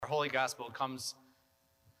Holy Gospel comes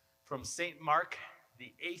from St. Mark,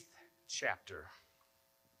 the 8th chapter.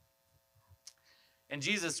 And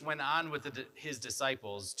Jesus went on with his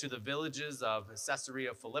disciples to the villages of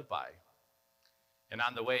Caesarea Philippi. And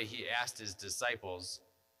on the way, he asked his disciples,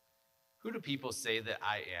 "Who do people say that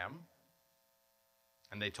I am?"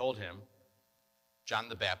 And they told him, "John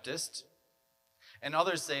the Baptist, and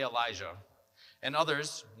others say Elijah, and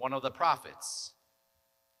others one of the prophets."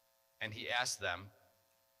 And he asked them,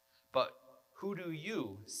 "But who do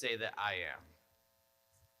you say that I am?"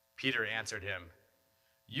 Peter answered him,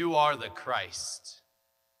 "You are the Christ."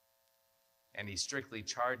 And he strictly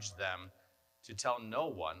charged them to tell no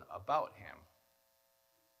one about him.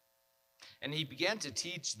 And he began to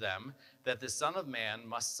teach them that the Son of Man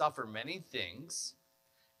must suffer many things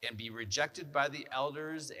and be rejected by the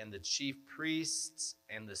elders and the chief priests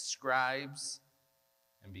and the scribes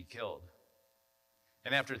and be killed.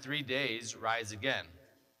 And after 3 days, rise again.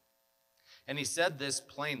 And he said this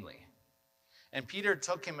plainly. And Peter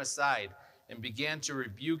took him aside and began to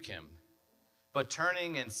rebuke him. But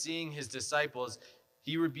turning and seeing his disciples,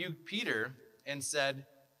 he rebuked Peter and said,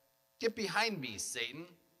 "Get behind me,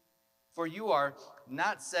 Satan, for you are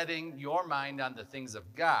not setting your mind on the things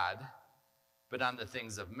of God, but on the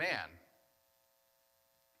things of man."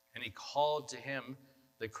 And he called to him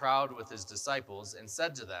the crowd with his disciples and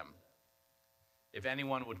said to them, "If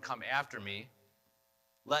anyone would come after me,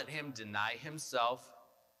 let him deny himself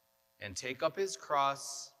and take up his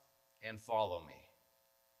cross and follow me.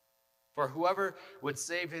 For whoever would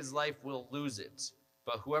save his life will lose it,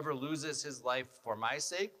 but whoever loses his life for my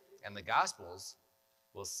sake and the gospel's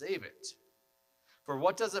will save it. For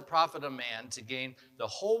what does it profit a man to gain the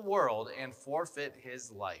whole world and forfeit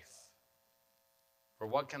his life? For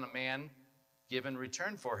what can a man give in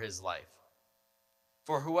return for his life?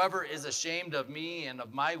 For whoever is ashamed of me and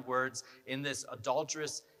of my words in this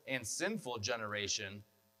adulterous and sinful generation,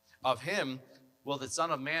 of him will the Son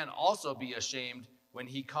of Man also be ashamed when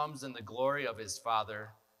he comes in the glory of his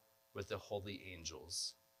Father with the holy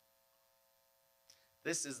angels."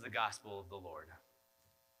 This is the gospel of the Lord.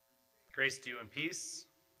 Grace to you and peace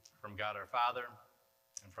from God our Father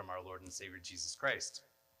and from our Lord and Savior Jesus Christ.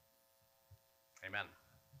 Amen.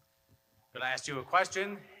 I'm going to ask you a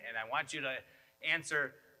question, and I want you to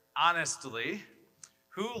answer honestly.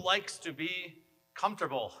 Who likes to be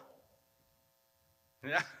comfortable?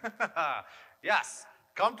 Yes,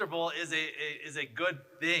 comfortable is a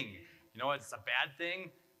good thing. You know what's a bad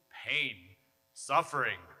thing? Pain,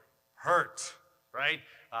 suffering, hurt, right?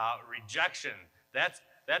 Rejection.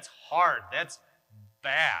 That's hard. That's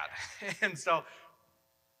bad. And so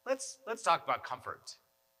let's talk about comfort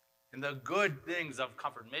and the good things of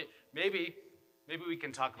comfort. Maybe we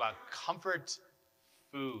can talk about comfort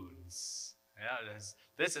foods. Yeah,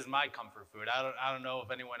 this is my comfort food. I don't know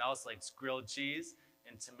if anyone else likes grilled cheese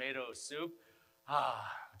and tomato soup.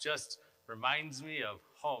 Just reminds me of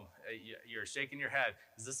home. You're shaking your head.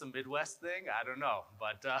 Is this a Midwest thing? I don't know,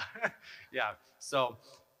 but yeah. So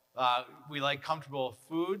we like comfortable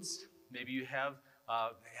foods. Maybe you have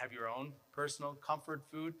your own personal comfort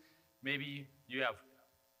food. Maybe you have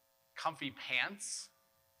comfy pants,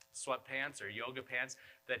 sweatpants or yoga pants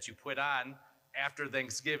that you put on after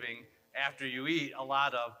Thanksgiving, after you eat a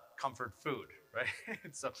lot of comfort food, right?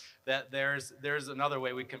 So that there's another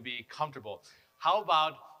way we can be comfortable. How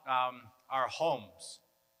about our homes?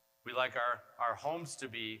 We like our homes to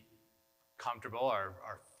be comfortable,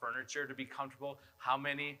 our furniture to be comfortable. How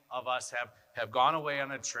many of us have gone away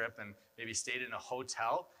on a trip and maybe stayed in a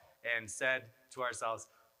hotel and said to ourselves,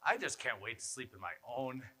 "I just can't wait to sleep in my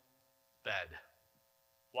own bed"?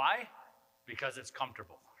 Why? Because it's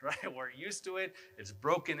comfortable, right? We're used to it. It's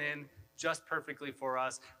broken in just perfectly for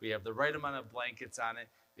us. We have the right amount of blankets on it.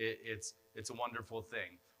 It's a wonderful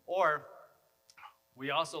thing. Or we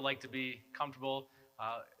also like to be comfortable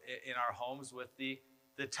in our homes with the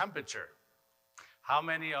temperature. How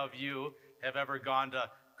many of you have ever gone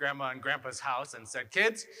to Grandma and Grandpa's house and said,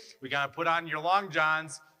 "Kids, we got to put on your long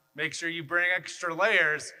johns. Make sure you bring extra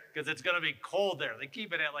layers because it's going to be cold there." They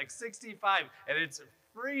keep it at like 65 and it's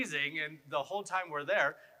freezing, and the whole time we're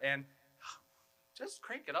there, and just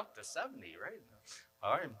crank it up to 70, right?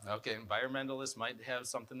 All right, okay, environmentalists might have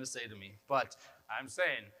something to say to me, but I'm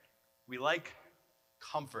saying we like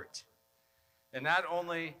comfort. And not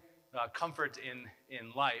only comfort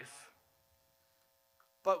in life,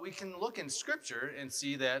 but we can look in Scripture and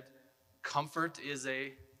see that comfort is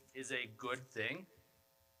a good thing,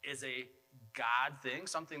 is a God thing,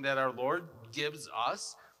 something that our Lord gives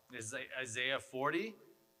us. Is Isaiah 40,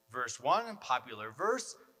 verse 1, a popular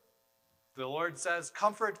verse. The Lord says,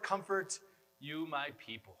 "Comfort, comfort you, my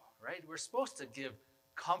people," right? We're supposed to give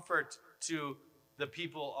comfort to the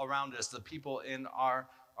people around us, the people in our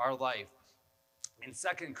life. In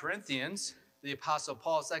 2 Corinthians, the Apostle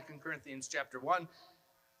Paul, 2 Corinthians chapter 1,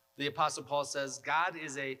 the Apostle Paul says, God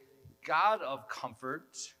is a God of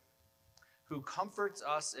comfort who comforts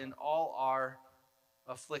us in all our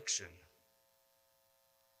affliction.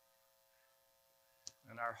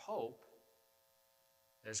 And our hope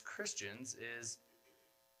as Christians is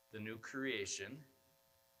the new creation.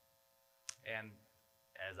 And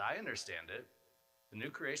as I understand it, the new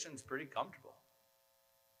creation is pretty comfortable.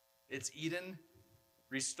 It's Eden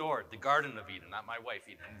restored, the Garden of Eden, not my wife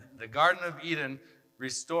Eden. The Garden of Eden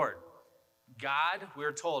restored. God,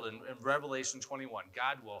 we're told in Revelation 21,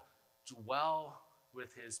 God will dwell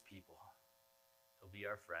with his people. He'll be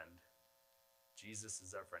our friend. Jesus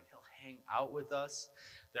is our friend. He'll hang out with us.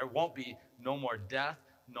 There won't be no more death,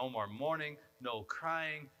 no more mourning, no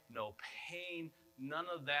crying, no pain. None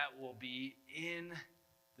of that will be in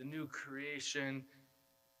the new creation.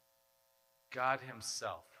 God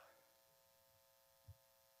himself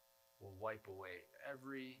will wipe away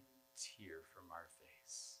every tear from our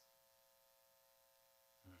face.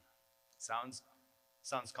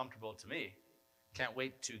 Sounds comfortable to me. Can't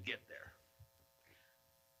wait to get there.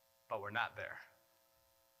 But we're not there.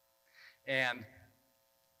 And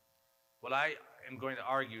what I am going to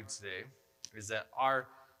argue today is that our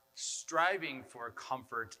striving for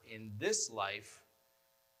comfort in this life,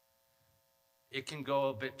 it can go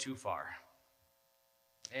a bit too far.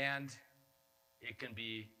 And it can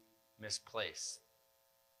be misplaced,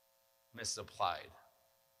 misapplied.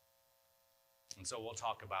 And so we'll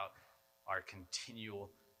talk about our continual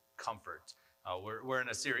comfort. We're in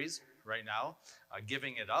a series right now,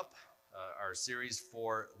 Giving It Up, our series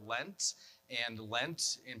for Lent. And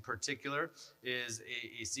Lent in particular is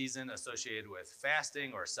a season associated with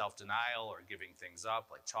fasting or self-denial or giving things up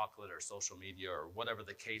like chocolate or social media or whatever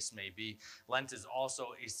the case may be. Lent is also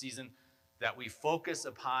a season that we focus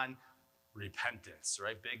upon repentance,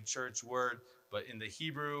 right? Big church word, but in the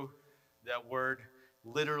Hebrew, that word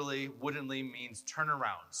literally, woodenly means turn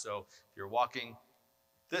around. So if you're walking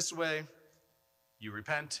this way, you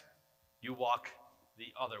repent, you walk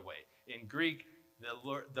the other way. In Greek,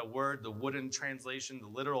 the word, the wooden translation, the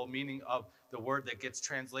literal meaning of the word that gets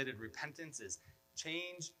translated repentance is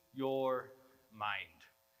change your mind.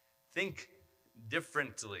 Think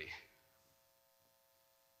differently.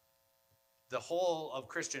 The whole of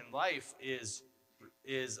Christian life is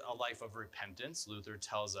a life of repentance. Luther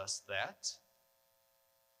tells us that.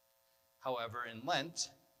 However, in Lent,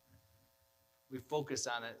 we focus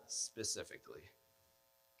on it specifically.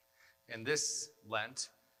 In this Lent,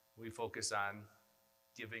 we focus on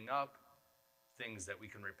giving up things that we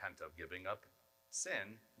can repent of, giving up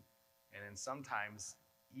sin, and then sometimes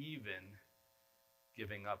even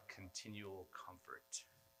giving up continual comfort.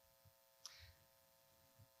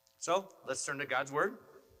 So let's turn to God's Word.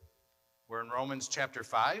 We're in Romans chapter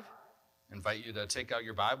 5. I invite you to take out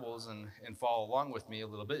your Bibles and follow along with me a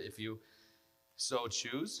little bit if you so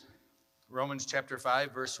choose. Romans chapter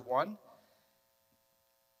 5, verse 1.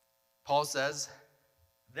 Paul says,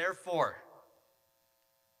 therefore,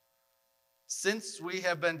 since we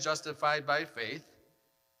have been justified by faith,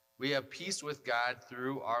 we have peace with God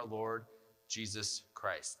through our Lord Jesus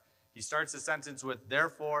Christ. He starts the sentence with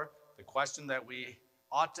therefore. The question that we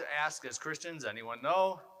ought to ask as Christians, anyone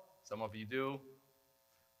know? Some of you do.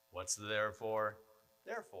 What's the therefore?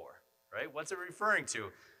 Therefore, right? What's it referring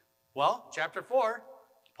to? Well, chapter 4,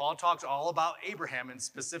 Paul talks all about Abraham and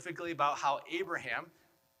specifically about how Abraham,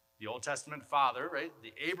 the Old Testament father, right?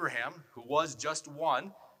 The Abraham who was just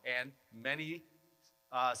one and many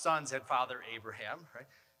sons had father Abraham, right?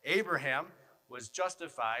 Abraham was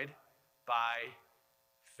justified by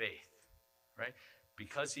faith, right?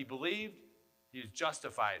 Because he believed, he was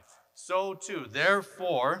justified. So too,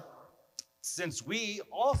 therefore, since we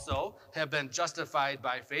also have been justified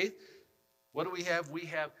by faith, what do we have? We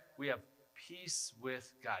have peace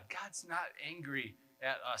with God. God's not angry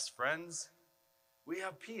at us, friends. We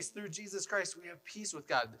have peace through Jesus Christ. We have peace with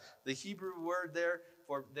God. The Hebrew word there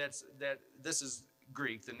for this is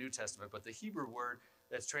Greek, the New Testament, but the Hebrew word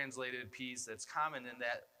that's translated peace, that's common in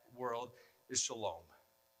that world, is shalom.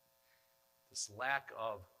 This lack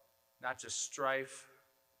of not just strife,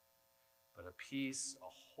 but a peace, a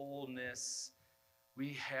wholeness.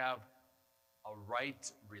 We have a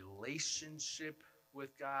right relationship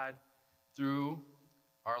with God through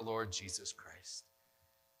our Lord Jesus Christ.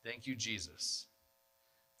 Thank you, Jesus,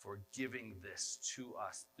 for giving this to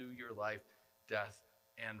us through your life, death,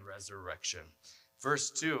 and resurrection.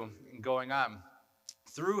 Verse 2, going on,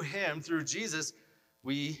 through him, through Jesus,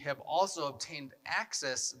 we have also obtained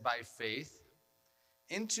access by faith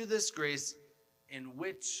into this grace in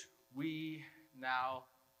which we now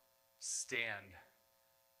stand.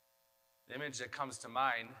 The image that comes to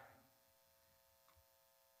mind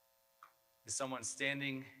is someone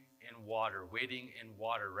standing in water, wading in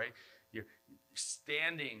water, right? You're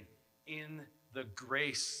standing in the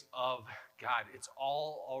grace of God. It's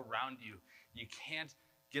all around you. You can't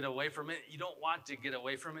get away from it. You don't want to get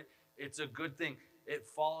away from it. It's a good thing. It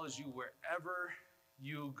follows you wherever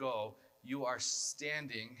you go. You are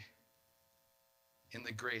standing in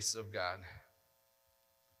the grace of God.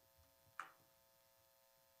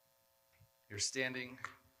 You're standing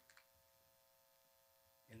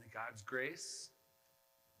in God's grace.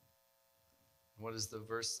 What does the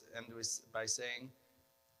verse end by saying?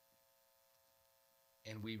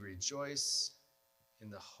 And we rejoice in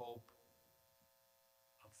the hope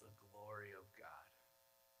of the glory of God.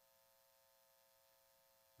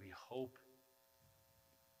 We hope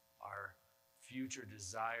our future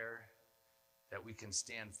desire that we can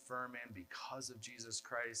stand firm in because of Jesus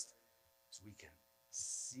Christ, so we can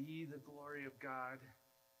see the glory of God.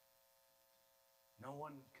 No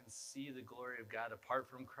one can see the glory of God apart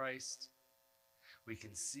from Christ. We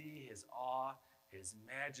can see his awe, his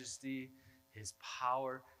majesty, his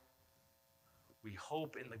power. We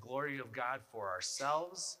hope in the glory of God for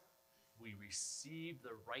ourselves. We receive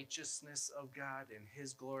the righteousness of God and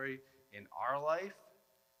his glory in our life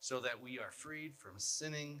so that we are freed from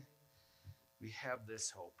sinning. We have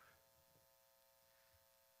this hope.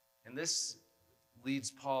 And this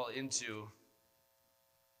leads Paul into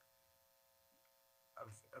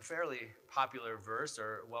a fairly popular verse,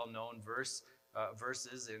 or well-known verses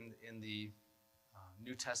in the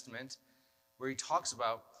New Testament, where he talks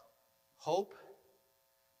about hope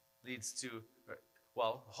leads to,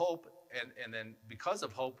 hope, and then because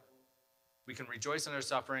of hope, we can rejoice in our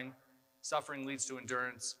suffering. Suffering leads to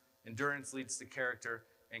endurance. Endurance leads to character.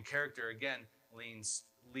 And character, again, leads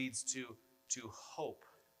to hope.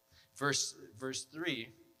 Verse 3,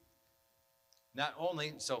 not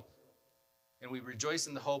only, and we rejoice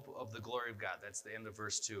in the hope of the glory of God. That's the end of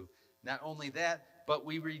verse 2. Not only that, but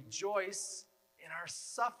we rejoice in our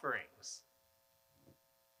sufferings.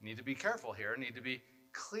 Need to be careful here, need to be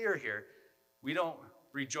clear here. We don't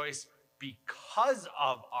rejoice because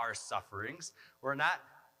of our sufferings. We're not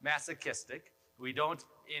masochistic. We don't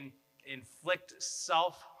inflict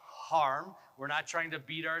self-harm. We're not trying to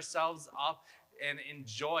beat ourselves up and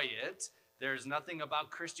enjoy it. There's nothing about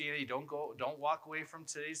Christianity. Don't walk away from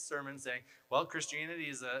today's sermon saying, well, Christianity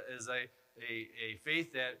is a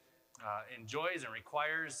faith that enjoys and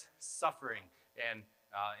requires suffering and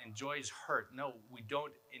enjoys hurt. No, we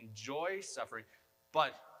don't enjoy suffering.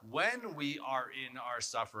 But when we are in our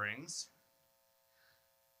sufferings,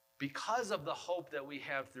 because of the hope that we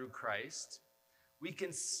have through Christ, we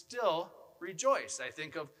can still rejoice. I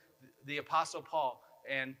think of the Apostle Paul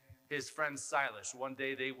and his friend Silas. One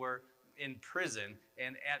day they were in prison,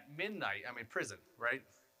 and at midnight, prison, right?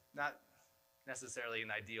 Not necessarily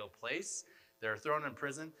an ideal place. They're thrown in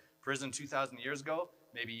prison 2,000 years ago,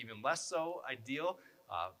 maybe even less so ideal.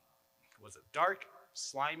 Was it dark,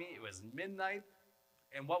 slimy? It was midnight.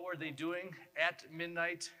 And what were they doing at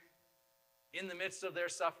midnight? In the midst of their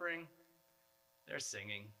suffering, they're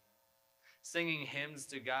singing hymns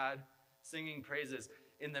to God, singing praises.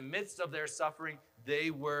 In the midst of their suffering,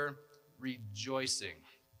 they were rejoicing.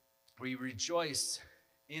 We rejoice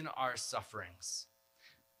in our sufferings.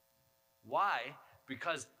 Why?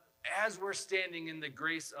 Because as we're standing in the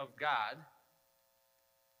grace of God,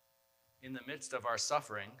 in the midst of our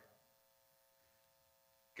suffering,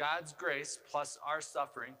 God's grace plus our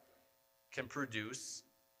suffering can produce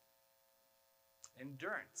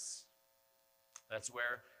endurance. That's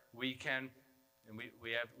where we can, and we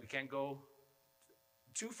can't go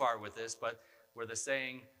too far with this, but where the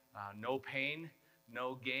saying, no pain,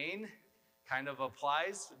 no gain, kind of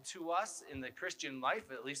applies to us in the Christian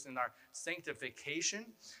life, at least in our sanctification.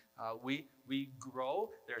 We grow.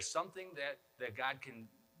 There's something that God can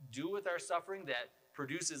do with our suffering that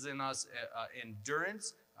produces in us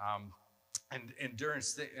endurance. And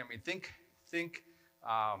endurance, let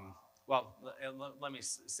me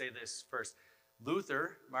say this first.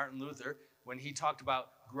 Martin Luther, when he talked about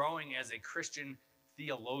growing as a Christian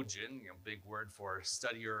theologian, big word for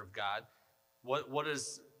studier of God, what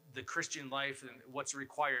is the Christian life and what's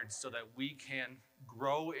required so that we can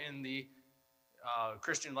grow in the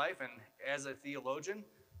Christian life and as a theologian?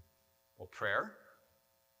 Well, prayer,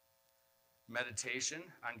 meditation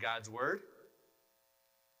on God's word,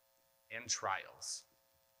 and trials.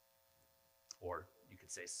 Or you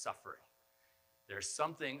could say suffering. There's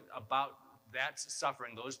something about that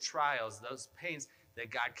suffering, those trials, those pains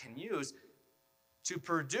that God can use to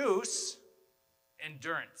produce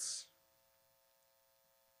endurance.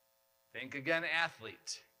 Think again,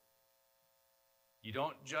 athlete. You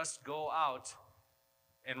don't just go out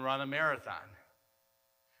and run a marathon.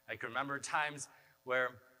 I can remember times where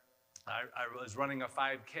I was running a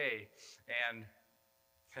 5K, and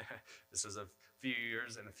this was a few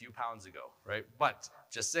years and a few pounds ago, right? But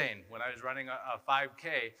just saying, when I was running a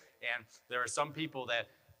 5K, and there are some people that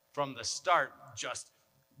from the start just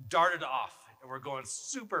darted off and were going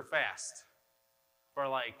super fast for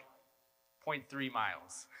like 0.3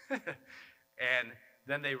 miles. And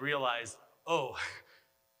then they realized, oh,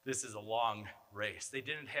 this is a long race. They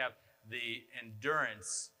didn't have the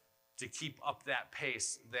endurance to keep up that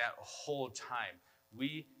pace that whole time.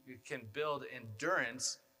 We can build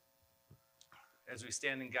endurance as we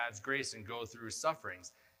stand in God's grace and go through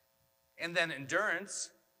sufferings. And then endurance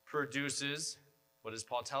produces, what does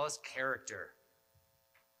Paul tell us? Character.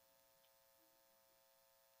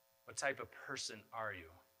 What type of person are you?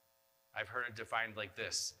 I've heard it defined like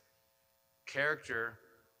this. Character,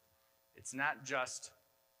 it's not just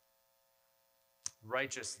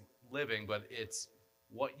righteous living, but it's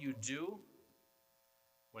what you do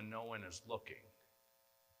when no one is looking.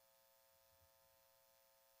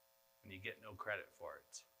 When you get no credit for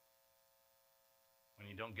it. When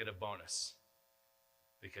you don't get a bonus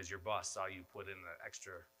because your boss saw you put in an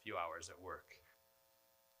extra few hours at work.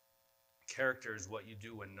 Character is what you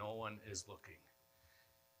do when no one is looking.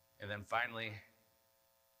 And then finally,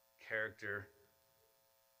 character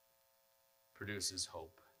produces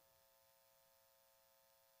hope.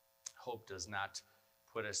 Hope does not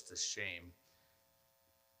put us to shame.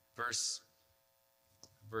 Verse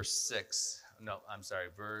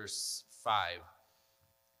 5.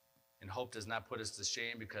 And hope does not put us to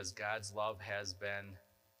shame because God's love has been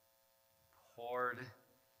poured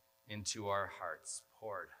into our hearts.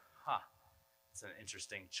 Poured. It's an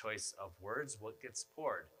interesting choice of words. What gets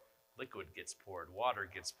poured? Liquid gets poured. Water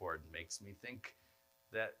gets poured. Makes me think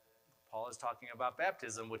that Paul is talking about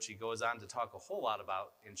baptism, which he goes on to talk a whole lot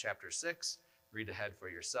about in chapter 6. Read ahead for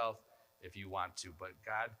yourself if you want to. But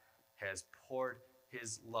God has poured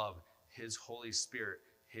his love, his Holy Spirit,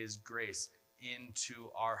 his grace into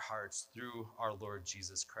our hearts through our Lord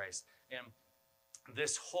Jesus Christ. And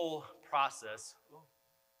this whole process,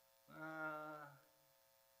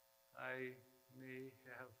 I may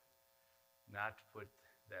have not put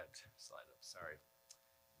that slide up, sorry.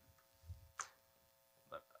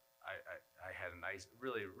 But I had a nice,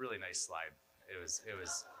 really, really nice slide. It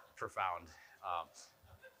was profound.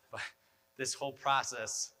 But this whole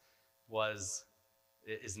process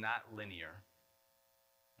is not linear.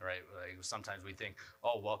 Right? Like sometimes we think,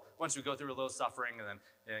 oh, well, once we go through a little suffering and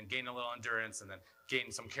then gain a little endurance and then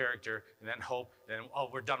gain some character and then hope, then, oh,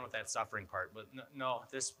 we're done with that suffering part. But no,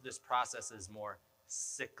 this process is more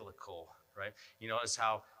cyclical, right? You notice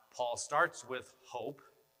how Paul starts with hope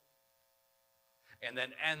and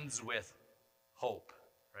then ends with hope,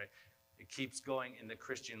 right? It keeps going in the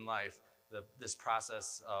Christian life. This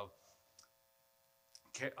process of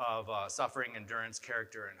suffering, endurance,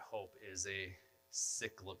 character, and hope is a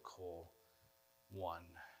cyclical one.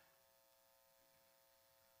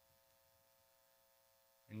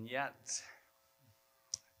 And yet,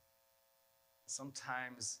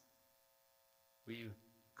 sometimes we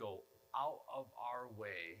go out of our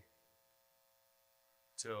way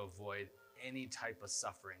to avoid any type of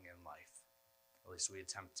suffering in life. At least we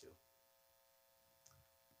attempt to.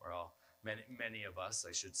 Many of us,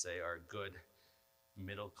 I should say, are good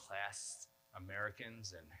middle-class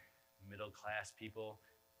Americans and middle-class people,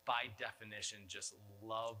 by definition, just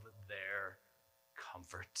love their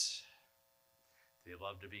comfort. They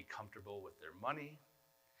love to be comfortable with their money.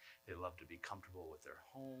 They love to be comfortable with their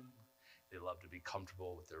home. They love to be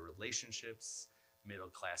comfortable with their relationships.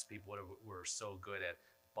 Middle-class people, we're so good at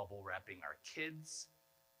bubble wrapping our kids,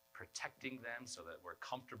 protecting them so that we're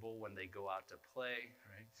comfortable when they go out to play,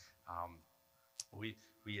 right?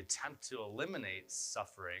 We attempt to eliminate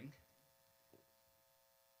suffering.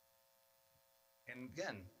 And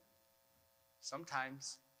again,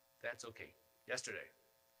 sometimes that's okay. Yesterday,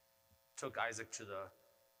 took Isaac to the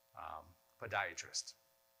podiatrist.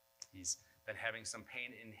 He's been having some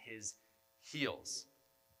pain in his heels.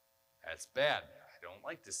 That's bad. I don't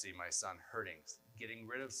like to see my son hurting. Getting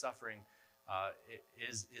rid of suffering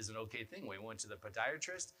is an okay thing. We went to the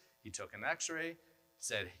podiatrist. He took an x-ray,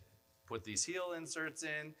 said, put these heel inserts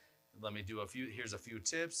in. Let me do here's a few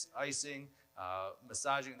tips, icing,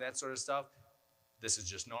 massaging, that sort of stuff. This is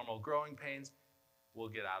just normal growing pains. We'll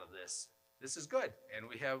get out of this. This is good, and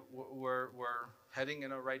we're heading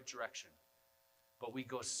in a right direction. But we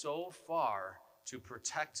go so far to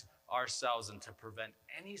protect ourselves and to prevent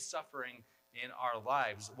any suffering in our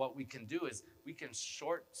lives, what we can do is we can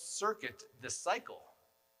short circuit the cycle.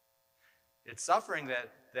 It's suffering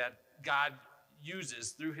that God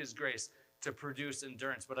uses through his grace to produce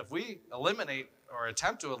endurance. But if we eliminate or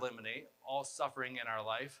attempt to eliminate all suffering in our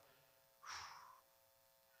life,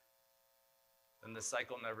 then the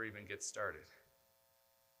cycle never even gets started.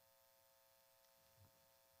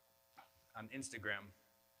 On Instagram,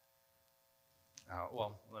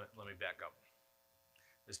 let me back up.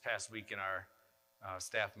 This past week in our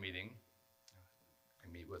staff meeting,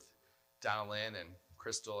 I meet with Donna Lynn and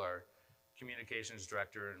Crystal, our communications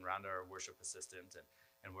director, and Rhonda, our worship assistant,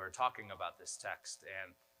 and we're talking about this text.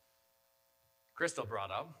 And Crystal brought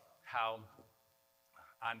up how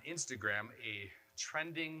on Instagram, a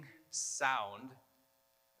trending sound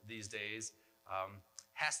these days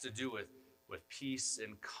has to do with peace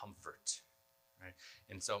and comfort, right?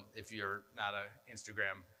 And so if you're not an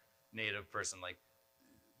Instagram native person, like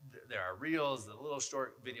there are reels, the little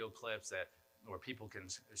short video clips where people can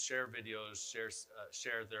share videos,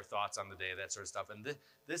 share their thoughts on the day, that sort of stuff. And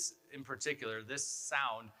this in particular, this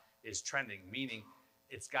sound is trending, meaning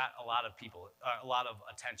it's got a lot of people, a lot of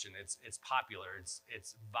attention. It's popular.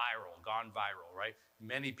 It's viral, gone viral, right?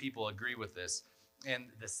 Many people agree with this, and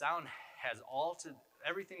the sound has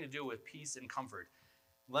everything to do with peace and comfort.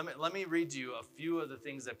 Let me read you a few of the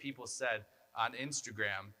things that people said on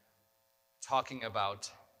Instagram talking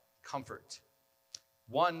about comfort.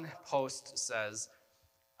 One post says,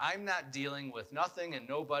 "I'm not dealing with nothing and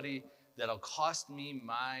nobody that'll cost me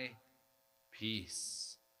my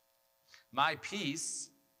peace. My peace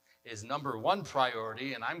is number one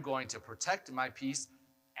priority, and I'm going to protect my peace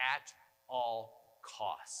at all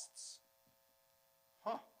costs."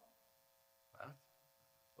 Huh. Well,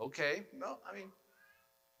 okay. No, I mean,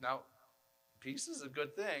 now, peace is a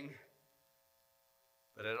good thing,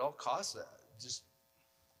 but at all costs, just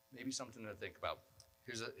maybe something to think about.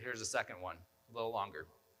 Here's a second one, a little longer.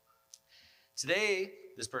 Today,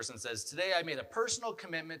 this person says, "Today I made a personal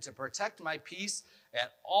commitment to protect my peace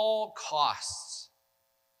at all costs,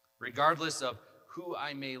 regardless of who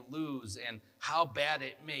I may lose and how bad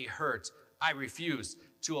it may hurt. I refuse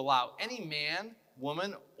to allow any man,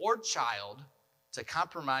 woman, or child to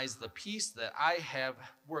compromise the peace that I have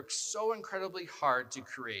worked so incredibly hard to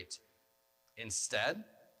create. Instead,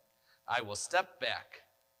 I will step back.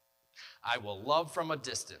 I will love from a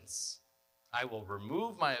distance. I will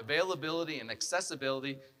remove my availability and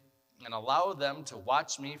accessibility and allow them to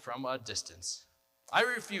watch me from a distance. I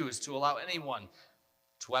refuse to allow anyone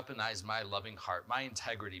to weaponize my loving heart, my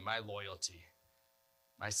integrity, my loyalty,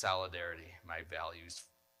 my solidarity, my values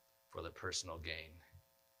for the personal gain.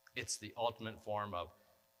 It's the ultimate form of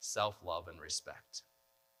self-love and respect."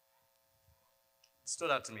 It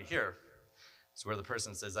stood out to me here. It's where the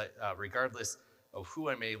person says, regardless of who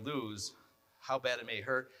I may lose, how bad it may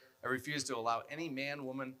hurt, I refuse to allow any man,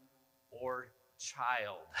 woman, or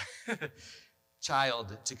child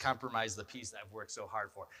to compromise the peace I've worked so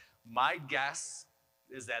hard for. My guess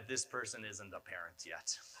is that this person isn't a parent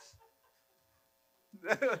yet.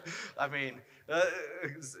 I mean,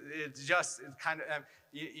 it's kind of,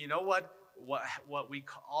 you know what we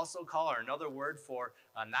also call, or another word for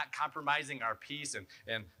not compromising our peace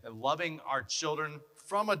and loving our children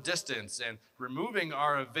from a distance and removing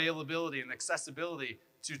our availability and accessibility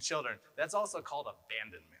to children. That's also called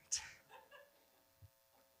abandonment.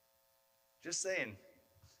 Just saying,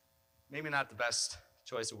 maybe not the best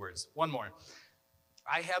choice of words. One more.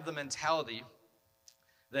 I have the mentality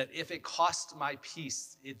that if it costs my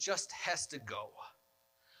peace, it just has to go.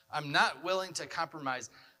 I'm not willing to compromise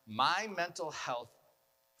my mental health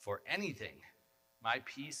for anything. My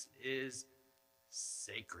peace is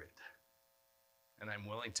sacred, and I'm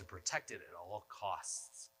willing to protect it at all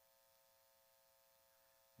costs.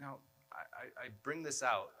 Now, I bring this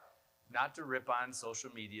out not to rip on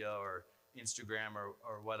social media or Instagram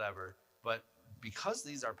or whatever, but because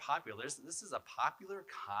these are popular, this is a popular,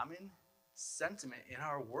 common sentiment in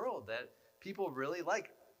our world that people really like.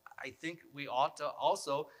 I think we ought to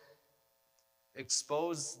also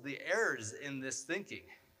expose the errors in this thinking.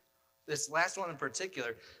 This last one in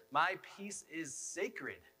particular, my peace is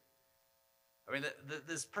sacred. I mean,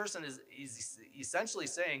 this person is essentially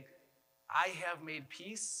saying, I have made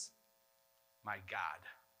peace my God,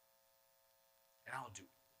 and I'll do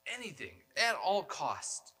anything at all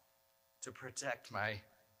cost to protect my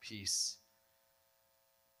peace.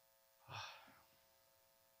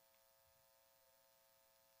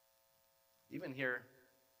 Even here,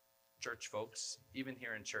 church folks, even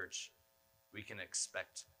here in church, we can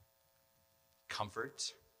expect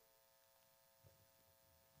comfort.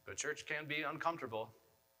 But church can be uncomfortable.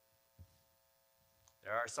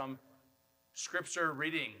 There are some scripture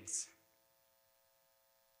readings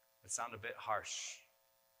that sound a bit harsh.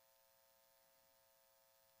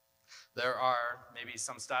 There are maybe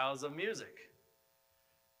some styles of music.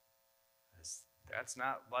 That's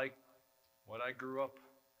not like what I grew up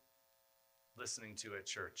listening to at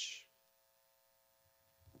church.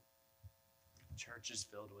 Church is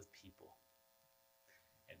filled with people.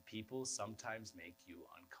 And people sometimes make you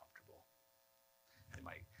uncomfortable. They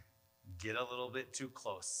might get a little bit too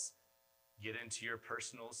close, get into your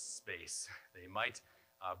personal space. They might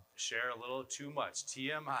share a little too much.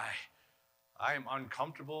 TMI, I am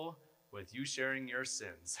uncomfortable with you sharing your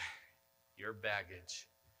sins, your baggage.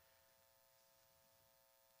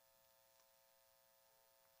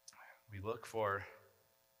 We look for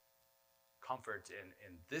comfort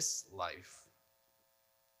in this life.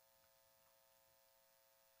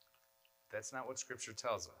 That's not what Scripture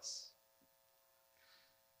tells us.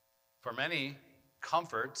 For many,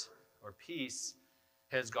 comfort or peace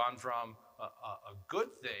has gone from a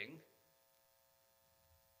good thing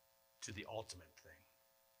to the ultimate thing.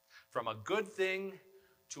 From a good thing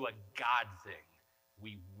to a God thing.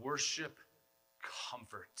 We worship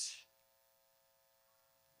comfort.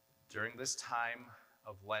 During this time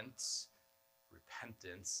of Lent,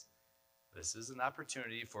 repentance, this is an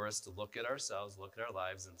opportunity for us to look at ourselves, look at our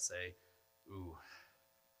lives, and say, ooh,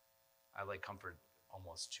 I like comfort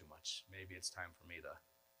almost too much. Maybe it's time for me to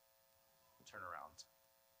turn around.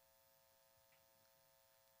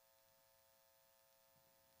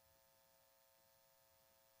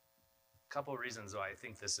 A couple of reasons why I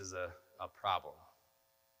think this is a problem.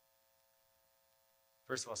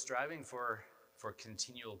 First of all, striving for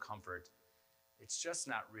continual comfort, it's just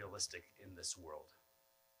not realistic in this world.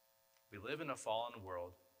 We live in a fallen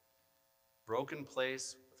world, broken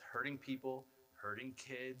place with hurting people, hurting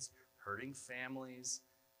kids, hurting families.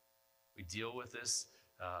 We deal with this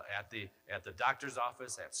at the doctor's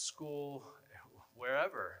office, at school,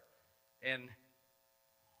 wherever. And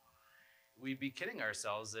we'd be kidding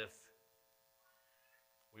ourselves if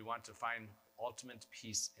we want to find ultimate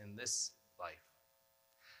peace in this life.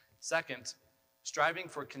 Second, striving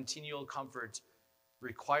for continual comfort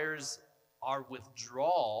requires our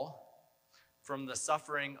withdrawal from the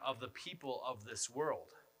suffering of the people of this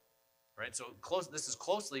world. Right? So this is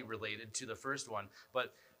closely related to the first one,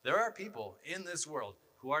 but there are people in this world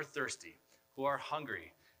who are thirsty, who are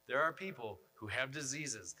hungry. There are people who have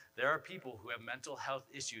diseases. There are people who have mental health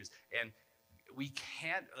issues, and we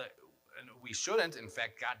can't, and we shouldn't, in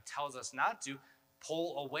fact, God tells us not to,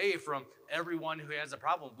 pull away from everyone who has a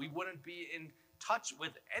problem. We wouldn't be in touch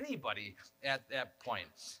with anybody at that point.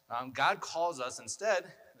 God calls us instead,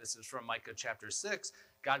 this is from Micah chapter 6,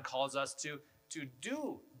 God calls us to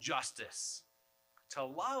do justice, to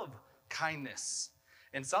love kindness.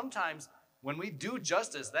 And sometimes when we do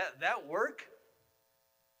justice, that work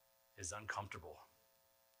is uncomfortable.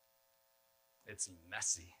 It's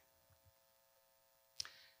messy.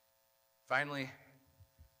 Finally,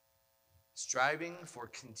 striving for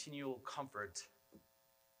continual comfort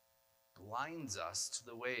blinds us to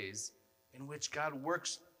the ways in which God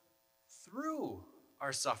works through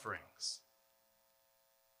our sufferings.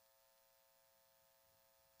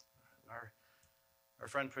 Our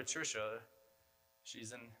friend Patricia,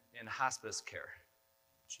 she's in hospice care.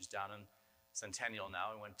 She's down in Centennial now.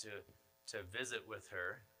 I went to visit with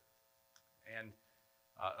her, and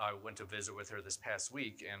I went to visit with her this past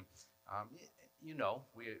week, and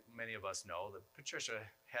many of us know that Patricia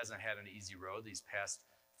hasn't had an easy road these past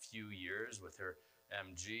few years with her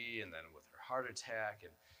MG and then with her heart attack,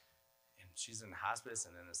 and she's in hospice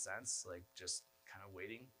and in a sense like just kind of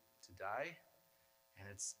waiting to die, and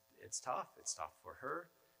it's tough. It's tough for her.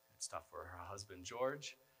 It's tough for her husband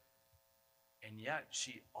George, and yet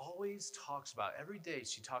she always talks about, every day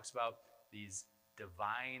she talks about these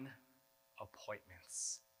divine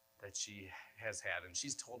appointments that she has had, and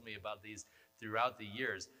she's told me about these throughout the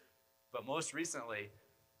years. But most recently,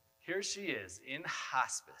 here she is in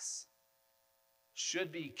hospice,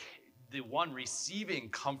 should be the one receiving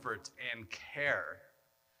comfort and care,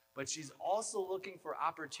 but she's also looking for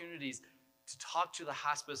opportunities to talk to the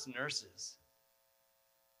hospice nurses,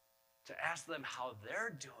 to ask them how they're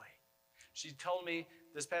doing. She told me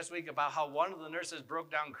this past week about how one of the nurses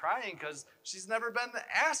broke down crying because she's never been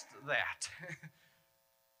asked that.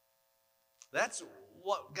 That's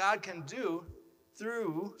what God can do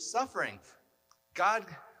through suffering. God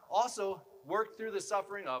also worked through the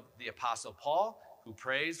suffering of the Apostle Paul, who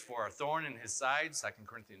prays for a thorn in his side, 2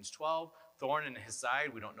 Corinthians 12. Thorn in his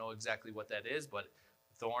side, we don't know exactly what that is, but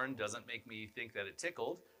thorn doesn't make me think that it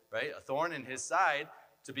tickled, right? A thorn in his side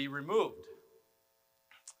to be removed.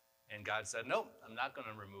 And God said, nope, I'm not going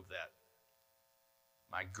to remove that.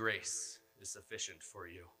 My grace is sufficient for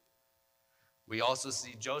you. We also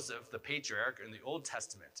see Joseph, the patriarch in the Old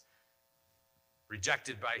Testament,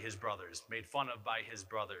 rejected by his brothers, made fun of by his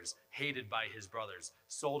brothers, hated by his brothers,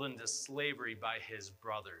 sold into slavery by his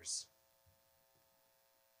brothers.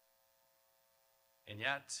 And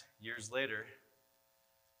yet, years later,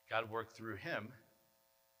 God worked through him,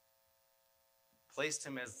 placed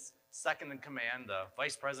him as second in command, the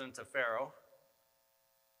vice president of Pharaoh,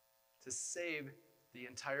 to save the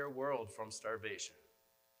entire world from starvation.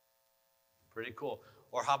 Pretty cool.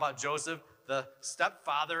 Or how about Joseph, the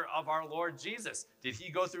stepfather of our Lord Jesus? Did he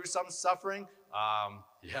go through some suffering?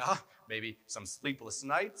 Yeah, maybe some sleepless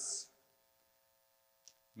nights.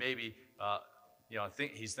 Maybe,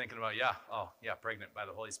 he's thinking about, pregnant by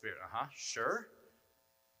the Holy Spirit. Sure.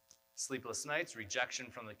 Sleepless nights, rejection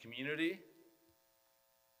from the community.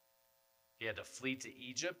 He had to flee to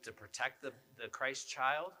Egypt to protect the Christ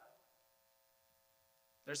child.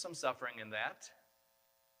 There's some suffering in that.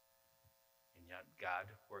 And yet God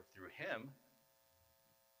worked through him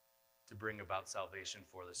to bring about salvation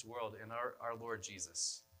for this world. And our Lord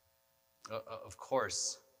Jesus, of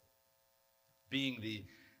course, being the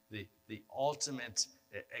ultimate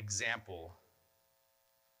example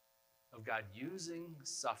of God using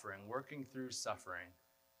suffering, working through suffering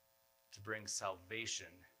to bring salvation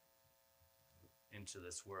into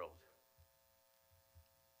this world.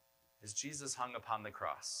 As Jesus hung upon the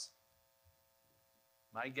cross,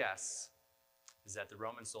 my guess is that the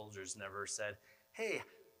Roman soldiers never said, hey,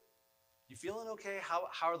 you feeling okay? How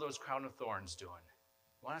are those crown of thorns doing?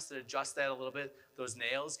 You want us to adjust that a little bit? Those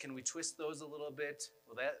nails, can we twist those a little bit?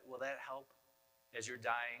 Will that help as you're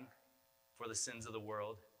dying for the sins of the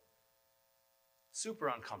world? Super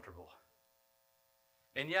uncomfortable.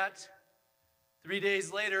 And yet, 3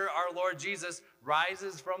 days later, our Lord Jesus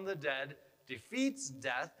rises from the dead, defeats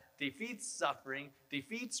death, defeats suffering,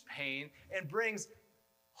 defeats pain, and brings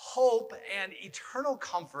hope and eternal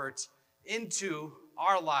comfort into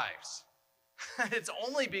our lives. It's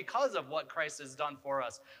only because of what Christ has done for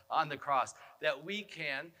us on the cross that we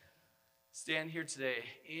can stand here today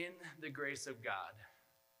in the grace of God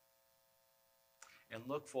and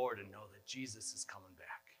look forward and know that Jesus is coming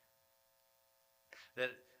back.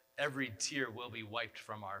 That every tear will be wiped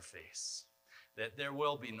from our face. That there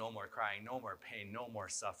will be no more crying, no more pain, no more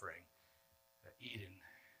suffering. That Eden,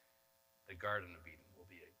 the Garden of Eden, will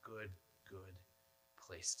be a good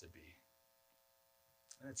place to be.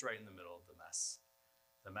 And it's right in the middle of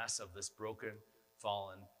the mess of this broken,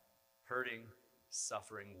 fallen, hurting,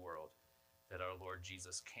 suffering world, that our Lord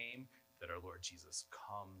Jesus came, that our Lord Jesus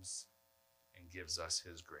comes and gives us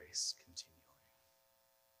his grace continually.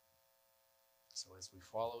 So as we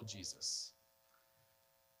follow Jesus,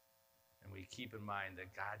 and we keep in mind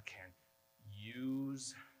that God can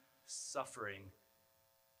use suffering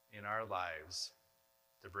in our lives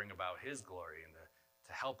to bring about his glory and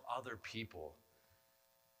to help other people,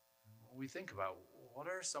 we think about what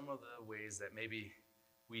are some of the ways that maybe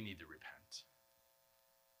we need to repent.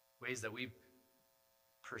 Ways that we've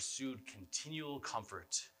pursued continual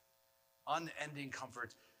comfort, unending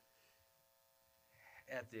comfort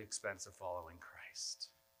at the expense of following Christ.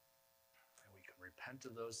 And we can repent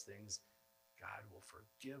of those things. God will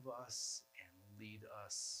forgive us and lead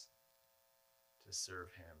us to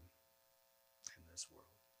serve him in this world.